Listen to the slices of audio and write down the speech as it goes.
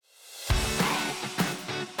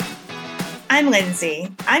I'm Lindsay.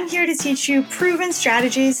 I'm here to teach you proven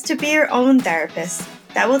strategies to be your own therapist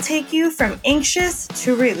that will take you from anxious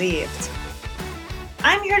to relieved.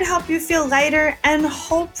 I'm here to help you feel lighter and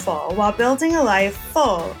hopeful while building a life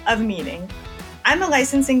full of meaning. I'm a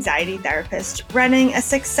licensed anxiety therapist running a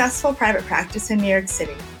successful private practice in New York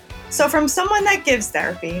City. So from someone that gives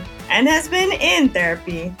therapy and has been in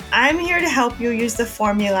therapy, I'm here to help you use the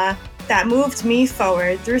formula that moved me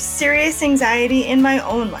forward through serious anxiety in my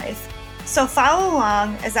own life. So follow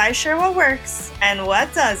along as I share what works and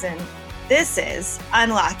what doesn't. This is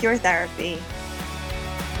Unlock Your Therapy.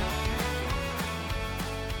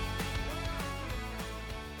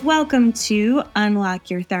 Welcome to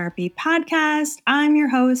Unlock Your Therapy podcast. I'm your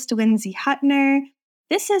host, Lindsay Hutner.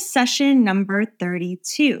 This is session number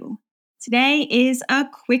 32. Today is a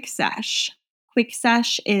quick sesh. Quick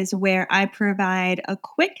sesh is where I provide a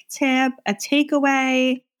quick tip, a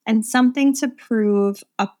takeaway, and something to prove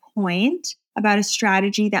a point about a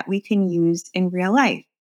strategy that we can use in real life.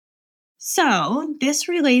 So this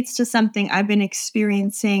relates to something I've been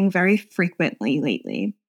experiencing very frequently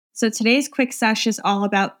lately. So today's quick sesh is all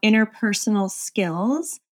about interpersonal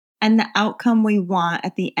skills and the outcome we want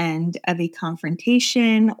at the end of a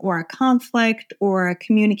confrontation or a conflict or a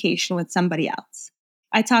communication with somebody else.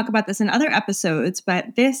 I talk about this in other episodes,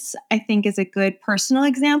 but this, I think, is a good personal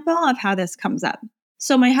example of how this comes up.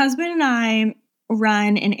 So my husband and I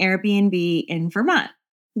run an Airbnb in Vermont.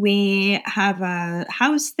 We have a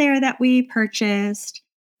house there that we purchased,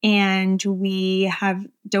 and we have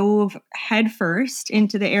dove headfirst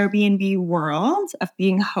into the Airbnb world of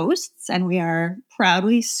being hosts, and we are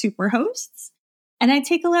proudly super hosts. And I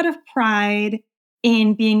take a lot of pride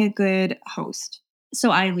in being a good host.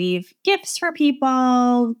 So I leave gifts for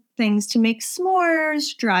people, things to make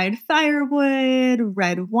s'mores, dried firewood,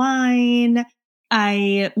 red wine.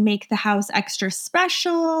 I make the house extra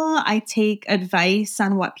special. I take advice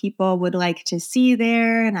on what people would like to see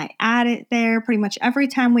there, and I add it there pretty much every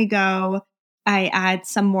time we go. I add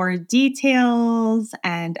some more details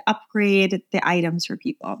and upgrade the items for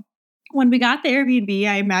people. When we got the Airbnb,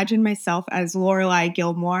 I imagined myself as Lorelai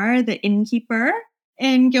Gilmore, the innkeeper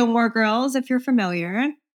in Gilmore Girls, if you're familiar.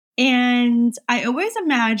 And I always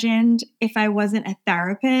imagined if I wasn't a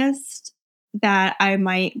therapist that I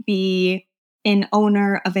might be an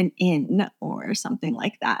owner of an inn or something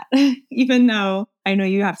like that, even though I know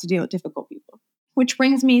you have to deal with difficult people. Which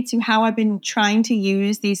brings me to how I've been trying to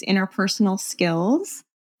use these interpersonal skills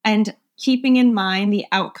and keeping in mind the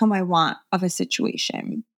outcome I want of a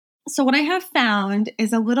situation. So what I have found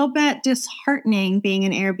is a little bit disheartening being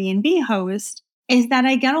an Airbnb host is that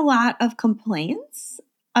I get a lot of complaints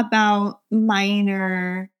about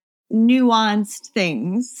minor, nuanced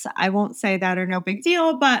things. I won't say that are no big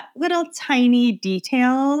deal, but little tiny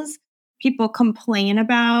details people complain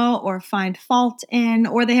about or find fault in,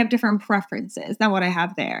 or they have different preferences than what I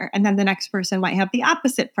have there. And then the next person might have the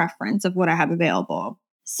opposite preference of what I have available.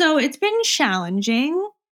 So it's been challenging.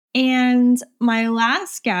 And my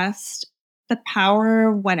last guest, the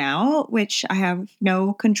power went out, which I have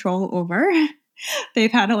no control over.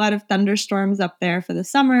 They've had a lot of thunderstorms up there for the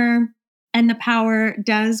summer, and the power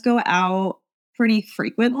does go out pretty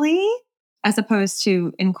frequently, as opposed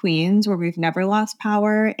to in Queens, where we've never lost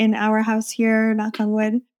power in our house here, knock on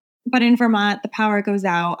wood. But in Vermont, the power goes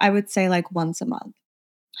out, I would say like once a month.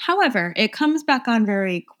 However, it comes back on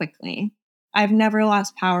very quickly. I've never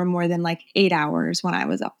lost power more than like 8 hours when I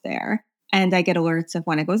was up there. And I get alerts of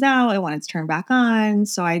when it goes out and when it's turned back on.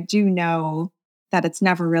 So I do know that it's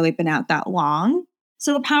never really been out that long.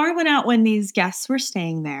 So the power went out when these guests were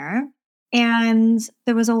staying there. And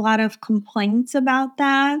there was a lot of complaints about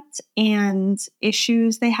that and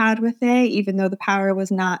issues they had with it, even though the power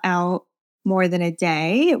was not out more than a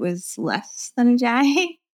day. It was less than a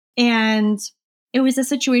day. And it was a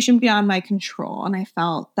situation beyond my control. And I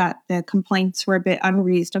felt that the complaints were a bit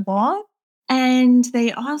unreasonable. And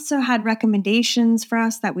they also had recommendations for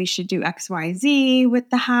us that we should do XYZ with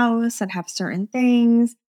the house and have certain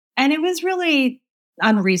things. And it was really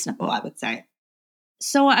unreasonable, I would say.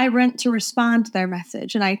 So I went to respond to their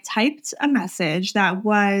message, and I typed a message that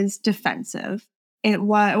was defensive. It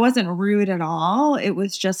wasn't rude at all. It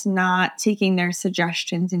was just not taking their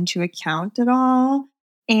suggestions into account at all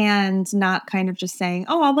and not kind of just saying,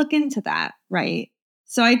 oh, I'll look into that, right?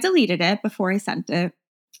 So I deleted it before I sent it.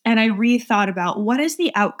 And I rethought about what is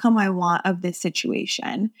the outcome I want of this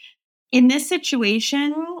situation. In this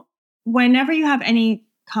situation, whenever you have any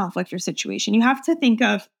conflict or situation, you have to think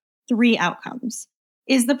of 3 outcomes.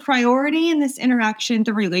 Is the priority in this interaction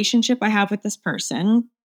the relationship I have with this person?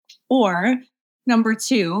 Or number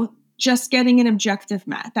 2, just getting an objective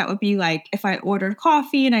met. That would be like if I ordered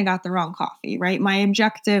coffee and I got the wrong coffee, right? My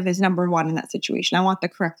objective is number one in that situation. I want the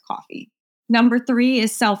correct coffee. Number three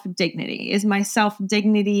is self-dignity. Is my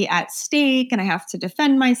self-dignity at stake and I have to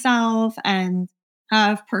defend myself and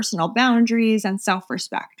have personal boundaries and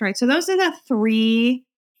self-respect, right? So those are the three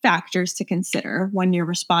factors to consider when you're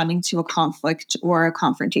responding to a conflict or a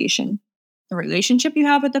confrontation. The relationship you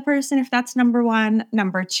have with the person, if that's number one.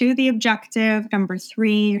 Number two, the objective. Number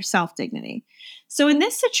three, your self-dignity. So in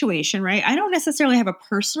this situation, right, I don't necessarily have a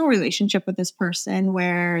personal relationship with this person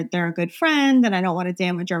where they're a good friend and I don't want to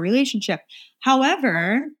damage our relationship.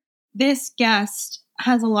 However, this guest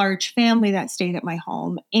has a large family that stayed at my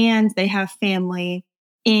home and they have family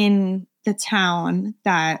in the town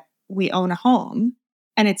that we own a home.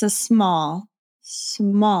 And it's a small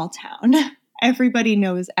town. Everybody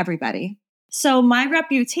knows everybody. So my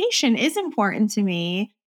reputation is important to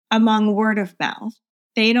me among word of mouth.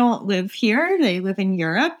 They don't live here. They live in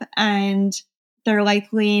Europe and they're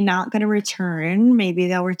likely not going to return. Maybe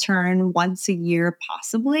they'll return once a year,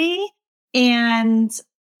 possibly. And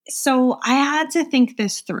so I had to think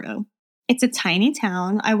this through. It's a tiny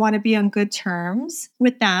town. I want to be on good terms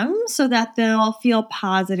with them so that they'll feel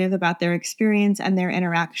positive about their experience and their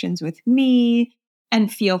interactions with me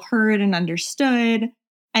and feel heard and understood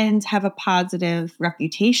and have a positive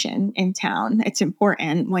reputation in town. It's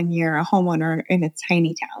important when you're a homeowner in a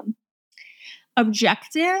tiny town.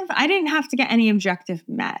 Objective, I didn't have to get any objective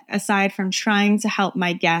met aside from trying to help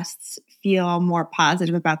my guests feel more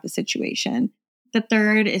positive about the situation. The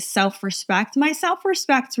third is self-respect. My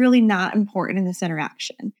self-respect's really not important in this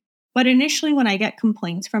interaction. But initially, when I get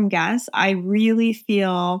complaints from guests, I really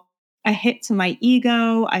feel a hit to my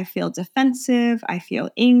ego. I feel defensive. I feel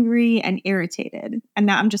angry and irritated. And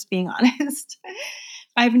now I'm just being honest.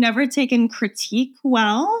 I've never taken critique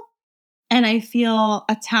well. And I feel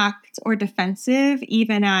attacked or defensive,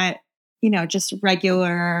 even at, just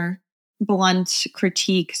regular blunt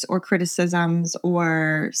critiques or criticisms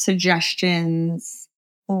or suggestions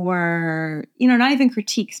or, not even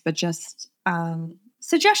critiques, but just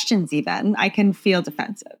suggestions even. I can feel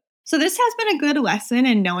defensive. So this has been a good lesson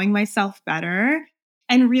in knowing myself better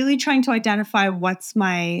and really trying to identify what's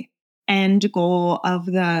my end goal of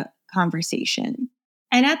the conversation.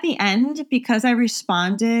 And at the end, because I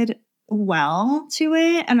responded well to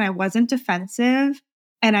it and I wasn't defensive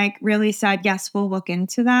and I really said, yes, we'll look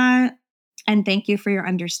into that. And thank you for your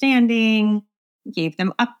understanding. Gave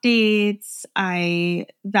them updates. I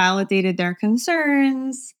validated their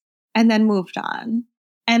concerns and then moved on.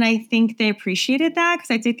 And I think they appreciated that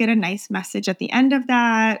because I did get a nice message at the end of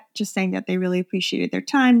that, just saying that they really appreciated their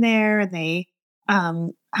time there. And they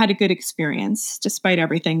had a good experience despite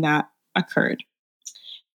everything that occurred.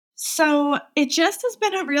 So it just has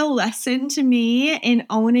been a real lesson to me in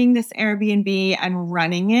owning this Airbnb and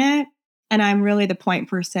running it. And I'm really the point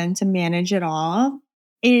person to manage it all,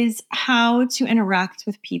 is how to interact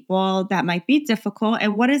with people that might be difficult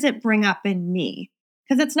and what does it bring up in me?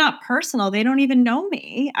 Because it's not personal. They don't even know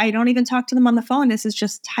me. I don't even talk to them on the phone. This is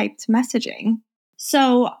just typed messaging.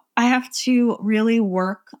 So I have to really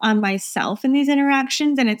work on myself in these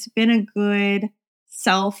interactions. And it's been a good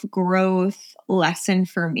self-growth lesson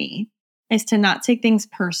for me, is to not take things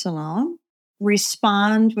personal,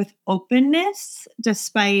 respond with openness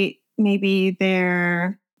despite maybe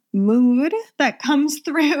their mood that comes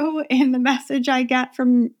through in the message I get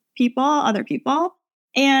from other people,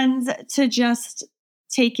 and to just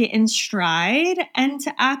take it in stride and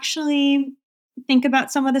to actually think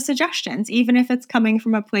about some of the suggestions, even if it's coming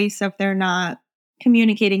from a place of they're not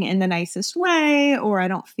communicating in the nicest way, or I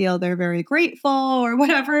don't feel they're very grateful, or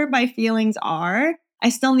whatever my feelings are. I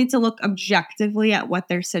still need to look objectively at what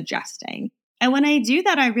they're suggesting. And when I do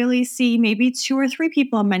that, I really see maybe 2 or 3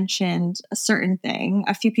 people mentioned a certain thing.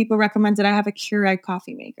 A few people recommended I have a Keurig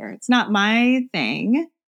coffee maker. It's not my thing,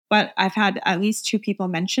 but I've had at least 2 people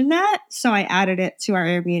mention that. So I added it to our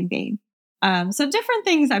Airbnb. So different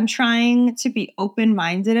things I'm trying to be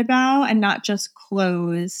open-minded about and not just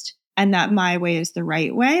closed and that my way is the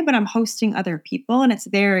right way, but I'm hosting other people and it's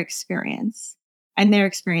their experience and their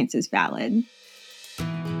experience is valid.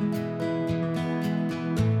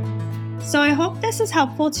 So I hope this is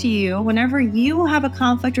helpful to you. Whenever you have a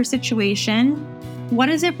conflict or situation, what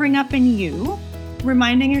does it bring up in you?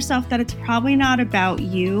 Reminding yourself that it's probably not about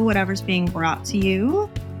you, whatever's being brought to you,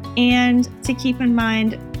 and to keep in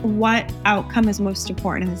mind what outcome is most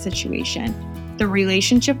important in the situation. The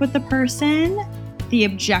relationship with the person, the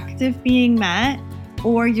objective being met,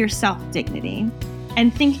 or your self-dignity.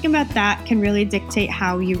 And thinking about that can really dictate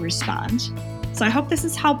how you respond. So I hope this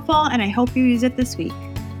is helpful and I hope you use it this week.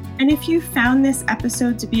 And if you found this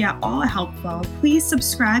episode to be at all helpful, please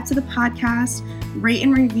subscribe to the podcast, rate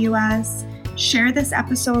and review us, share this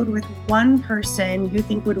episode with one person you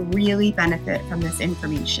think would really benefit from this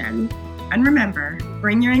information. And remember,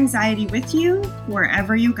 bring your anxiety with you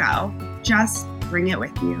wherever you go. Just bring it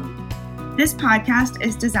with you. This podcast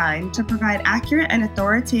is designed to provide accurate and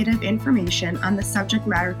authoritative information on the subject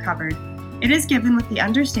matter covered. It is given with the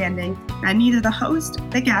understanding that neither the host,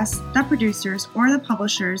 the guests, the producers, or the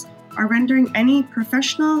publishers are rendering any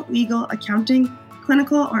professional, legal, accounting,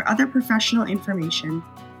 clinical, or other professional information.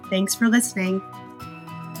 Thanks for listening.